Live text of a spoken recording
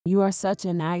You are such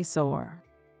an eyesore.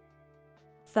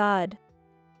 Thud.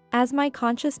 As my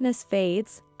consciousness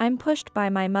fades, I'm pushed by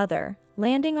my mother,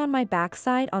 landing on my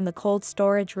backside on the cold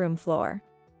storage room floor.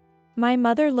 My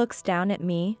mother looks down at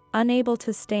me, unable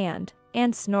to stand,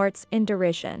 and snorts in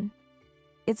derision.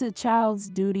 It's a child's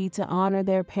duty to honor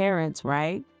their parents,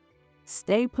 right?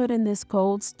 Stay put in this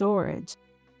cold storage.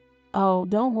 Oh,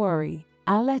 don't worry.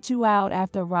 I'll let you out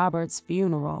after Robert's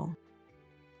funeral.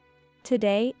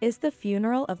 Today is the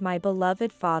funeral of my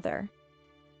beloved father.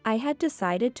 I had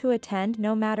decided to attend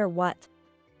no matter what.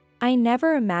 I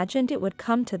never imagined it would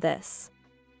come to this.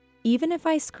 Even if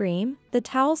I scream, the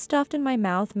towel stuffed in my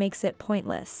mouth makes it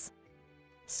pointless.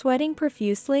 Sweating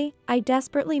profusely, I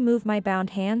desperately move my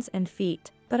bound hands and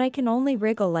feet, but I can only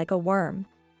wriggle like a worm.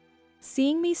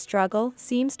 Seeing me struggle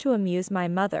seems to amuse my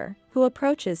mother, who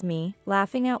approaches me,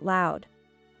 laughing out loud.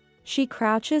 She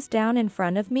crouches down in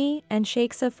front of me and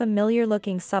shakes a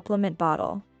familiar-looking supplement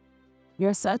bottle.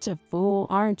 You're such a fool,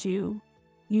 aren't you?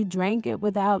 You drank it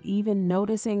without even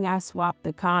noticing I swapped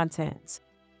the contents.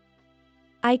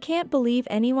 I can't believe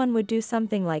anyone would do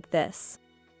something like this.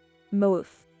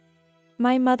 Moof.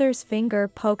 My mother's finger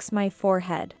pokes my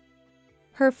forehead.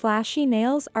 Her flashy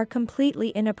nails are completely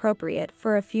inappropriate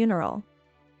for a funeral.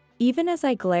 Even as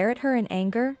I glare at her in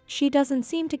anger, she doesn't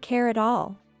seem to care at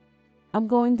all. I'm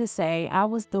going to say I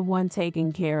was the one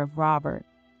taking care of Robert.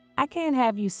 I can't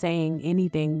have you saying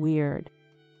anything weird.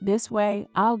 This way,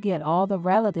 I'll get all the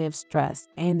relatives' trust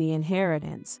and the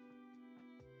inheritance.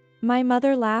 My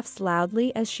mother laughs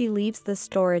loudly as she leaves the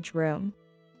storage room.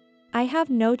 I have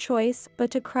no choice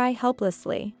but to cry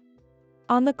helplessly.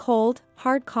 On the cold,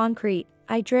 hard concrete,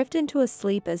 I drift into a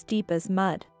sleep as deep as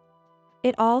mud.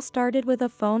 It all started with a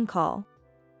phone call.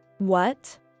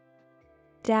 What?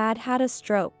 Dad had a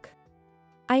stroke.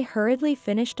 I hurriedly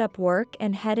finished up work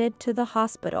and headed to the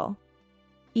hospital.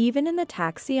 Even in the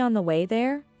taxi on the way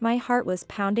there, my heart was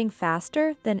pounding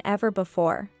faster than ever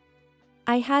before.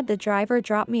 I had the driver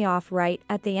drop me off right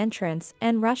at the entrance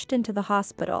and rushed into the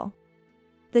hospital.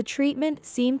 The treatment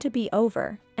seemed to be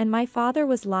over, and my father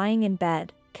was lying in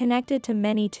bed, connected to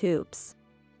many tubes.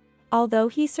 Although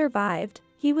he survived,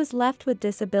 he was left with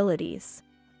disabilities.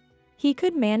 He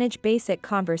could manage basic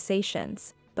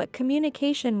conversations, but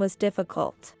communication was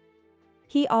difficult.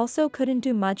 He also couldn't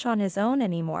do much on his own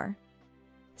anymore.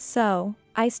 So,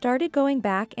 I started going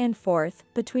back and forth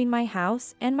between my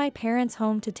house and my parents'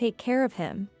 home to take care of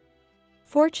him.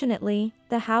 Fortunately,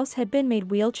 the house had been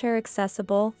made wheelchair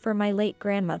accessible for my late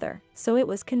grandmother, so it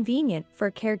was convenient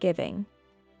for caregiving.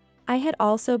 I had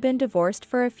also been divorced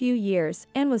for a few years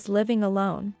and was living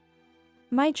alone.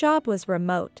 My job was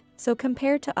remote, so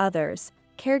compared to others,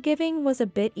 caregiving was a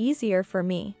bit easier for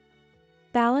me.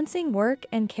 Balancing work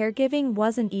and caregiving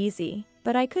wasn't easy,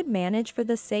 but I could manage for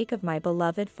the sake of my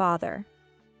beloved father.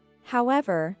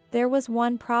 However, there was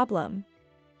one problem.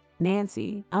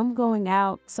 Nancy, I'm going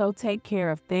out, so take care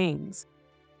of things.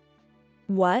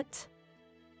 What?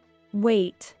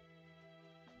 Wait.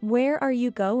 Where are you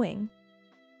going?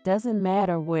 Doesn't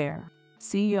matter where.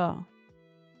 See ya.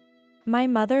 My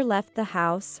mother left the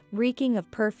house, reeking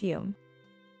of perfume.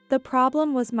 The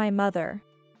problem was my mother.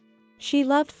 She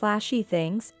loved flashy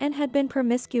things and had been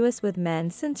promiscuous with men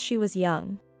since she was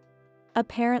young.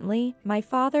 Apparently, my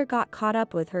father got caught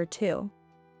up with her too.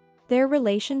 Their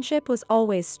relationship was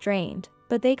always strained,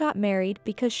 but they got married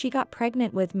because she got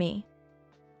pregnant with me.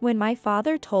 When my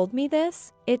father told me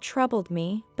this, it troubled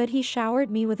me, but he showered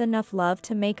me with enough love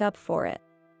to make up for it.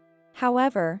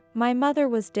 However, my mother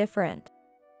was different.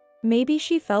 Maybe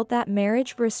she felt that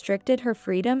marriage restricted her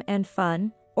freedom and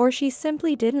fun, or she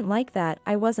simply didn't like that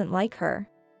I wasn't like her.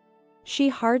 She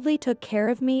hardly took care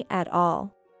of me at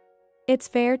all. It's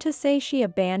fair to say she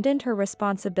abandoned her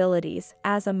responsibilities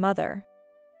as a mother.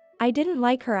 I didn't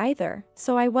like her either,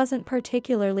 so I wasn't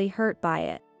particularly hurt by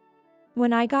it.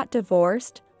 When I got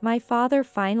divorced, my father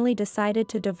finally decided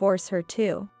to divorce her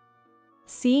too.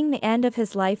 Seeing the end of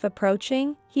his life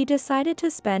approaching, he decided to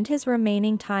spend his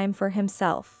remaining time for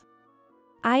himself.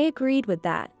 I agreed with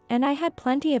that, and I had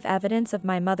plenty of evidence of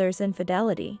my mother's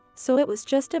infidelity, so it was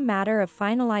just a matter of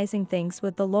finalizing things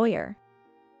with the lawyer.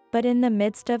 But in the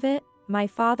midst of it, my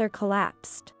father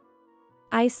collapsed.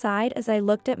 I sighed as I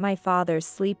looked at my father's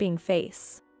sleeping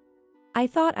face. I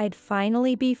thought I'd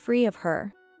finally be free of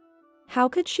her. How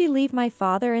could she leave my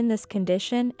father in this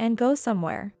condition and go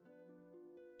somewhere?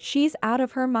 She's out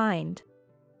of her mind.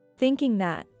 Thinking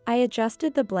that, I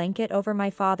adjusted the blanket over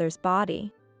my father's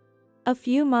body. A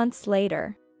few months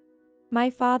later, my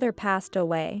father passed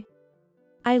away.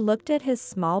 I looked at his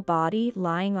small body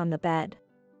lying on the bed.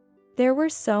 There were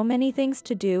so many things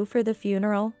to do for the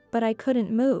funeral, but I couldn't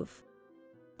move.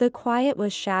 The quiet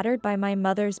was shattered by my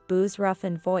mother's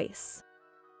booze-roughened voice.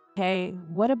 Hey,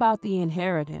 what about the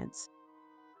inheritance?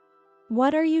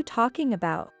 What are you talking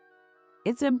about?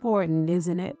 It's important,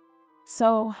 isn't it?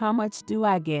 So, how much do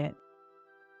I get?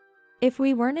 If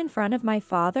we weren't in front of my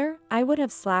father, I would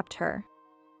have slapped her.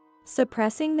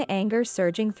 Suppressing the anger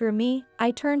surging through me,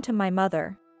 I turned to my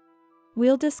mother.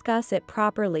 We'll discuss it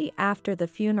properly after the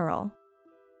funeral.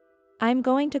 I'm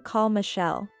going to call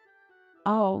Michelle.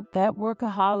 Oh, that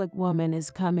workaholic woman is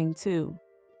coming too.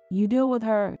 You deal with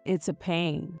her, it's a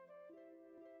pain.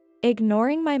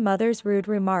 Ignoring my mother's rude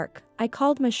remark, I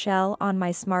called Michelle on my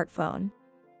smartphone.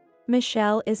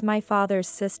 Michelle is my father's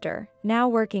sister, now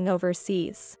working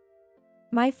overseas.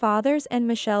 My father's and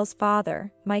Michelle's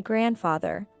father, my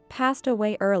grandfather, passed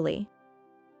away early.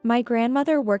 My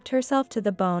grandmother worked herself to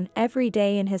the bone every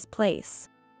day in his place.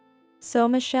 So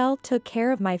Michelle took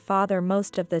care of my father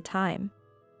most of the time.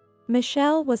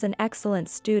 Michelle was an excellent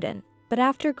student, but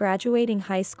after graduating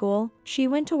high school, she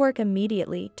went to work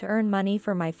immediately to earn money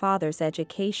for my father's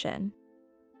education.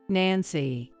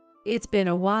 Nancy, it's been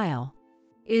a while.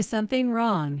 Is something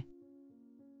wrong?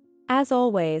 As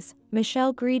always,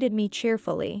 Michelle greeted me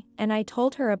cheerfully, and I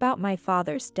told her about my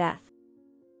father's death.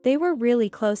 They were really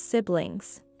close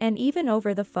siblings, and even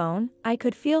over the phone, I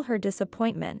could feel her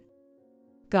disappointment.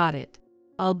 Got it.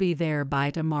 I'll be there by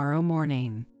tomorrow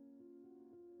morning.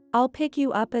 I'll pick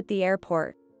you up at the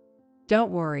airport. Don't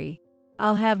worry.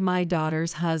 I'll have my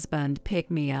daughter's husband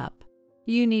pick me up.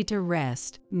 You need to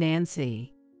rest,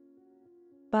 Nancy.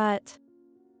 But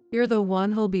You're the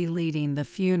one who'll be leading the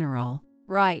funeral,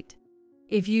 right?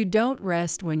 If you don't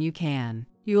rest when you can,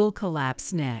 you'll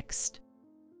collapse next.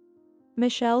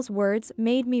 Michelle's words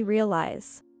made me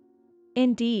realize.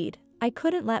 Indeed, I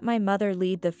couldn't let my mother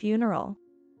lead the funeral.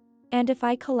 And if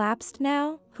I collapsed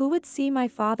now, who would see my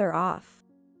father off?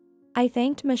 I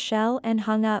thanked Michelle and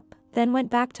hung up, then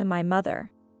went back to my mother.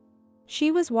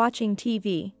 She was watching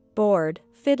TV, bored,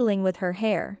 fiddling with her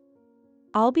hair.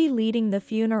 I'll be leading the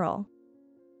funeral.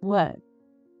 What?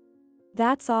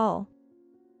 That's all.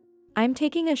 I'm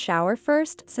taking a shower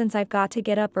first since I've got to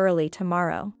get up early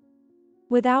tomorrow.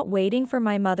 Without waiting for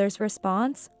my mother's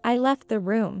response, I left the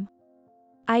room.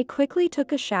 I quickly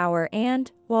took a shower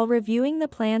and, while reviewing the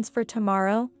plans for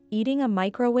tomorrow, eating a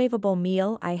microwavable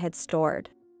meal I had stored.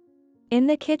 In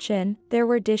the kitchen, there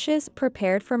were dishes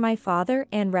prepared for my father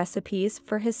and recipes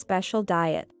for his special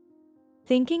diet.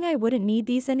 Thinking I wouldn't need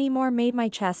these anymore made my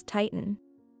chest tighten.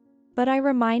 But I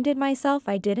reminded myself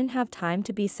I didn't have time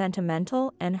to be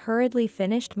sentimental and hurriedly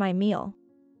finished my meal.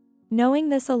 Knowing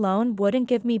this alone wouldn't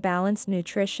give me balanced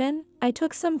nutrition, I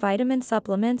took some vitamin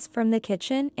supplements from the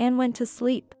kitchen and went to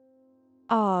sleep.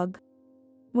 Og.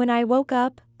 When I woke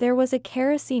up, there was a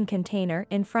kerosene container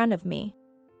in front of me.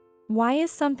 Why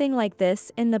is something like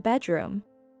this in the bedroom?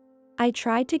 I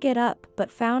tried to get up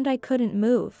but found I couldn't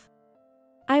move.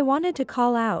 I wanted to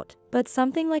call out, but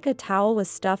something like a towel was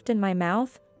stuffed in my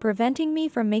mouth, preventing me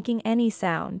from making any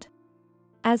sound.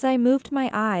 As I moved my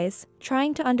eyes,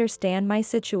 trying to understand my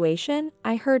situation,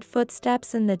 I heard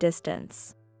footsteps in the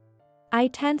distance. I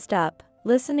tensed up,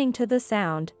 listening to the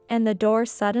sound, and the door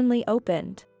suddenly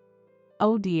opened.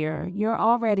 Oh dear, you're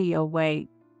already awake.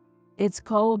 It's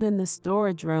cold in the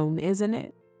storage room, isn't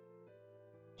it?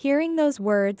 Hearing those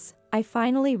words, I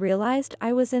finally realized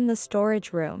I was in the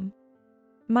storage room.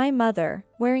 My mother,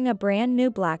 wearing a brand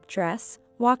new black dress,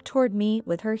 walked toward me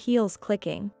with her heels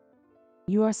clicking.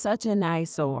 You are such an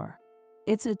eyesore.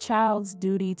 It's a child's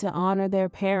duty to honor their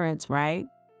parents, right?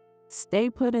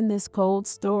 Stay put in this cold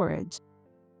storage.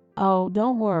 Oh,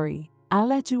 don't worry. I'll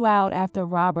let you out after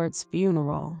Robert's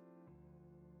funeral.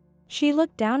 She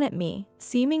looked down at me,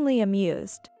 seemingly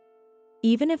amused.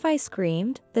 Even if I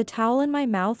screamed, the towel in my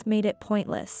mouth made it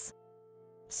pointless.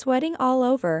 Sweating all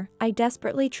over, I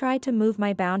desperately tried to move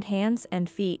my bound hands and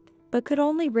feet, but could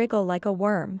only wriggle like a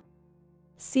worm.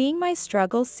 Seeing my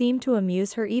struggle seemed to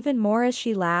amuse her even more as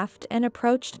she laughed and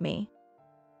approached me.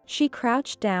 She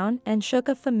crouched down and shook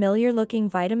a familiar-looking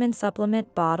vitamin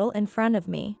supplement bottle in front of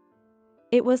me.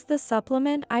 It was the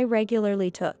supplement I regularly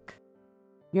took.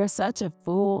 You're such a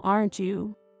fool, aren't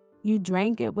you? You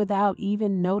drank it without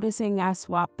even noticing I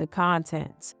swapped the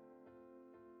contents.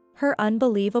 Her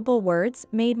unbelievable words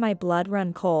made my blood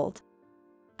run cold.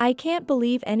 I can't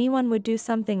believe anyone would do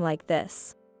something like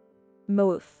this.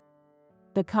 Moof.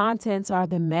 The contents are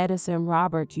the medicine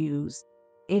Robert used.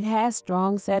 It has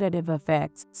strong sedative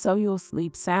effects, so you'll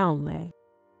sleep soundly.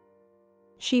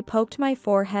 She poked my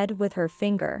forehead with her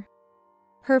finger.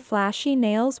 Her flashy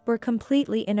nails were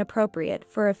completely inappropriate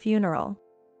for a funeral.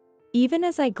 Even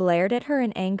as I glared at her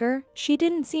in anger, she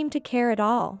didn't seem to care at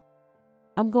all.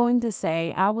 I'm going to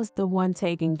say I was the one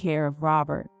taking care of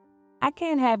Robert. I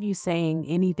can't have you saying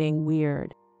anything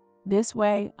weird. This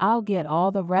way, I'll get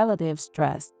all the relatives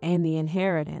stressed and the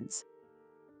inheritance.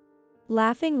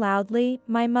 Laughing loudly,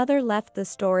 my mother left the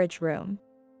storage room.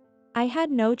 I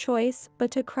had no choice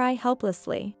but to cry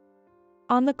helplessly.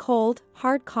 On the cold,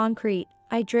 hard concrete,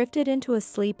 I drifted into a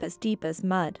sleep as deep as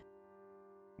mud.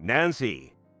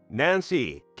 Nancy,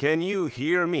 Nancy, can you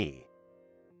hear me?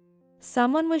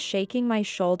 Someone was shaking my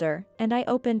shoulder, and I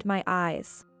opened my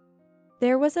eyes.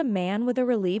 There was a man with a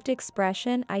relieved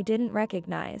expression I didn't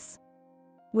recognize.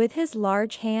 With his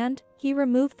large hand, he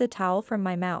removed the towel from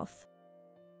my mouth.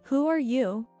 "Who are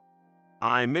you?"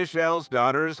 I'm Michelle's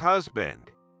daughter's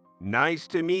husband. Nice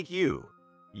to meet you.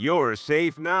 You're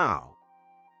safe now.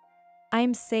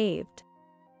 "I'm saved."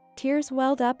 Tears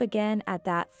welled up again at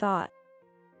that thought.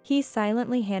 He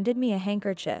silently handed me a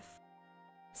handkerchief.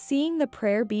 Seeing the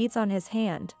prayer beads on his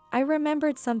hand, I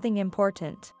remembered something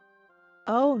important.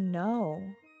 Oh no.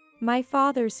 My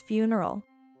father's funeral.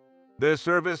 The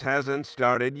service hasn't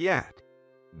started yet.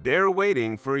 They're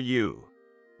waiting for you.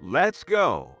 Let's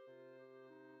go.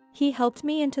 He helped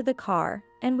me into the car,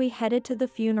 and we headed to the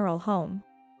funeral home.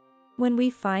 When we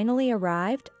finally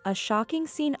arrived, a shocking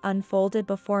scene unfolded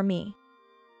before me.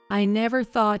 I never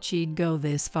thought she'd go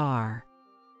this far.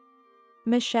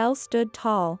 Michelle stood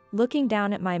tall, looking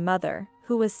down at my mother,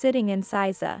 who was sitting in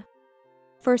Siza.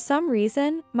 For some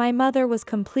reason, my mother was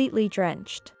completely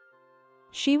drenched.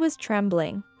 She was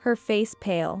trembling, her face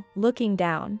pale, looking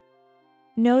down.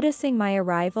 Noticing my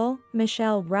arrival,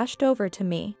 Michelle rushed over to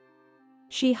me.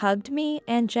 She hugged me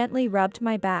and gently rubbed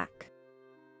my back.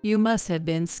 You must have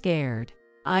been scared.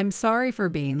 I'm sorry for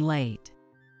being late.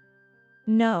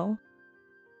 No.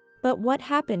 But what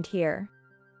happened here?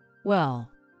 Well,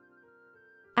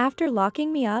 After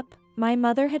locking me up, my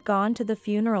mother had gone to the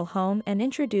funeral home and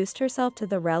introduced herself to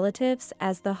the relatives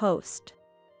as the host.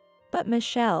 But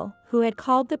Michelle, who had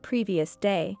called the previous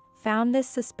day, found this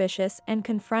suspicious and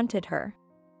confronted her.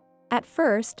 At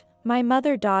first, my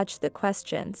mother dodged the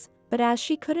questions, but as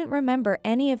she couldn't remember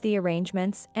any of the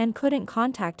arrangements and couldn't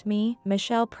contact me,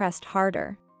 Michelle pressed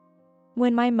harder.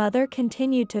 When my mother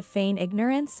continued to feign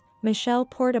ignorance, Michelle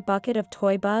poured a bucket of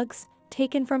toy bugs,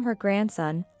 taken from her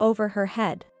grandson, over her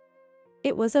head.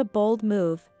 It was a bold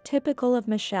move, typical of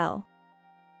Michelle.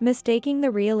 Mistaking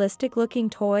the realistic-looking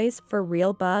toys for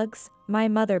real bugs, my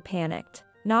mother panicked,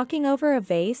 knocking over a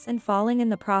vase and falling in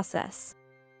the process.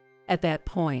 at that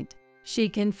point, she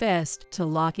confessed to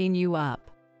locking you up.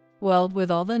 Well,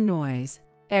 with all the noise,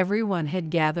 everyone had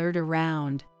gathered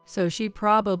around, so she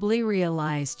probably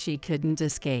realized she couldn't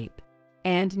escape.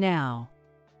 And now,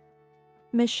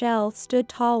 Michelle stood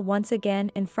tall once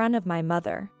again in front of my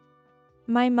mother.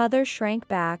 My mother shrank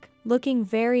back, looking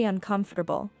very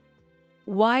uncomfortable.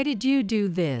 why did you do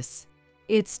this?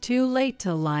 It's too late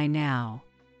to lie now.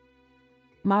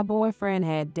 My boyfriend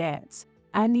had debts.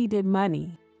 I needed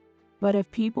money. But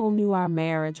if people knew our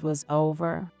marriage was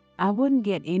over, I wouldn't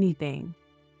get anything.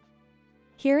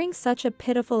 Hearing such a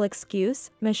pitiful excuse,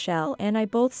 Michelle and I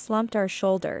both slumped our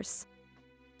shoulders.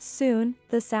 Soon,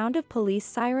 the sound of police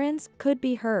sirens could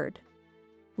be heard.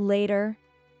 Later,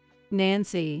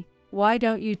 Nancy, why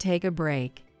don't you take a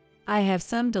break? I have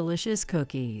some delicious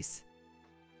cookies.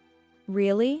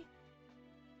 really?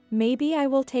 Maybe I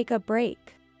will take a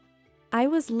break. I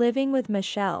was living with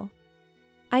Michelle.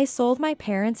 I sold my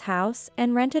parents' house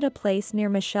and rented a place near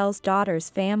Michelle's daughter's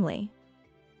family.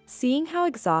 Seeing how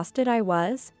exhausted I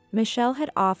was, Michelle had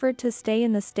offered to stay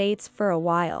in the States for a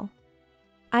while.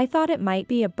 I thought it might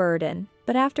be a burden,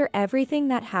 but after everything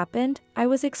that happened, I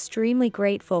was extremely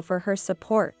grateful for her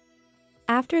support.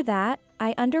 After that,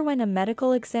 I underwent a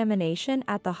medical examination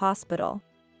at the hospital.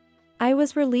 I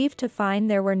was relieved to find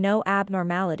there were no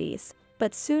abnormalities,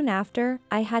 but soon after,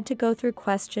 I had to go through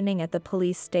questioning at the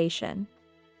police station.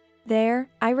 There,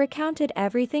 I recounted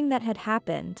everything that had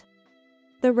happened.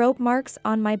 The rope marks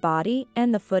on my body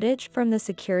and the footage from the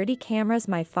security cameras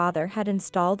my father had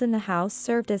installed in the house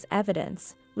served as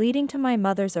evidence, leading to my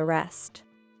mother's arrest.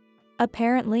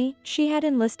 Apparently, she had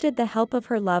enlisted the help of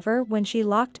her lover when she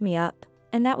locked me up,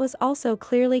 and that was also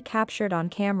clearly captured on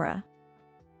camera.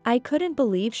 I couldn't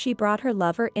believe she brought her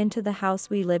lover into the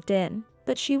house we lived in,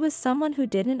 but she was someone who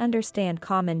didn't understand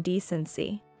common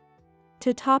decency.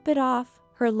 To top it off,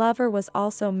 her lover was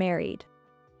also married.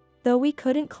 Though we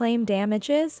couldn't claim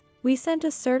damages, we sent a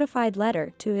certified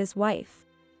letter to his wife.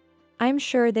 I'm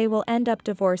sure they will end up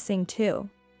divorcing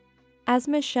too. As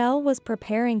Michelle was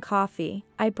preparing coffee,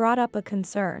 I brought up a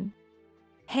concern.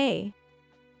 Hey,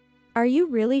 are you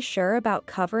really sure about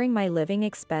covering my living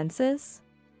expenses?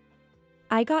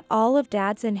 I got all of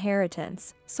Dad's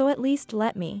inheritance, so at least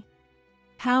let me.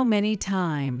 How many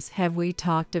times have we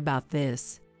talked about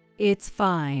this? It's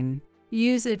fine.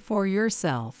 Use it for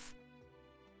yourself.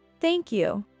 Thank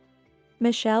you.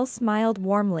 Michelle smiled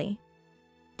warmly.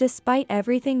 Despite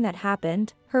everything that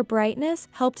happened, her brightness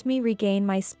helped me regain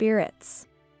my spirits.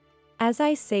 As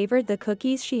I savored the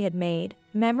cookies she had made,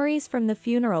 memories from the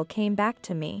funeral came back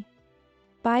to me.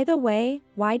 By the way,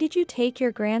 why did you take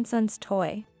your grandson's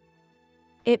toy?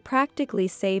 It practically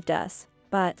saved us,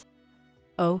 but...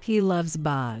 Oh, he loves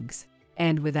bugs.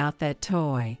 And without that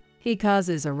toy, he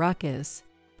causes a ruckus.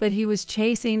 But he was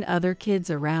chasing other kids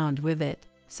around with it,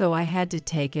 so I had to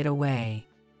take it away.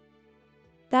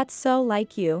 That's so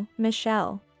like you,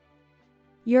 Michelle.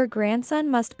 Your grandson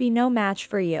must be no match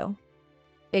for you.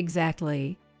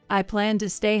 Exactly. I plan to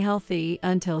stay healthy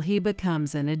until he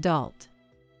becomes an adult.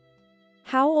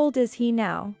 How old is he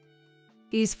now?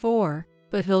 He's 4,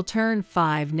 but he'll turn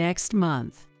 5 next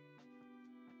month.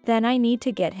 Then I need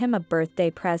to get him a birthday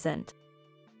present.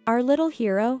 Our little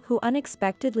hero who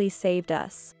unexpectedly saved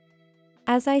us.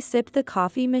 As I sipped the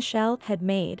coffee Michelle had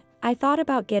made, I thought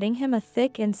about getting him a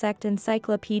thick insect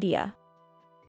encyclopedia.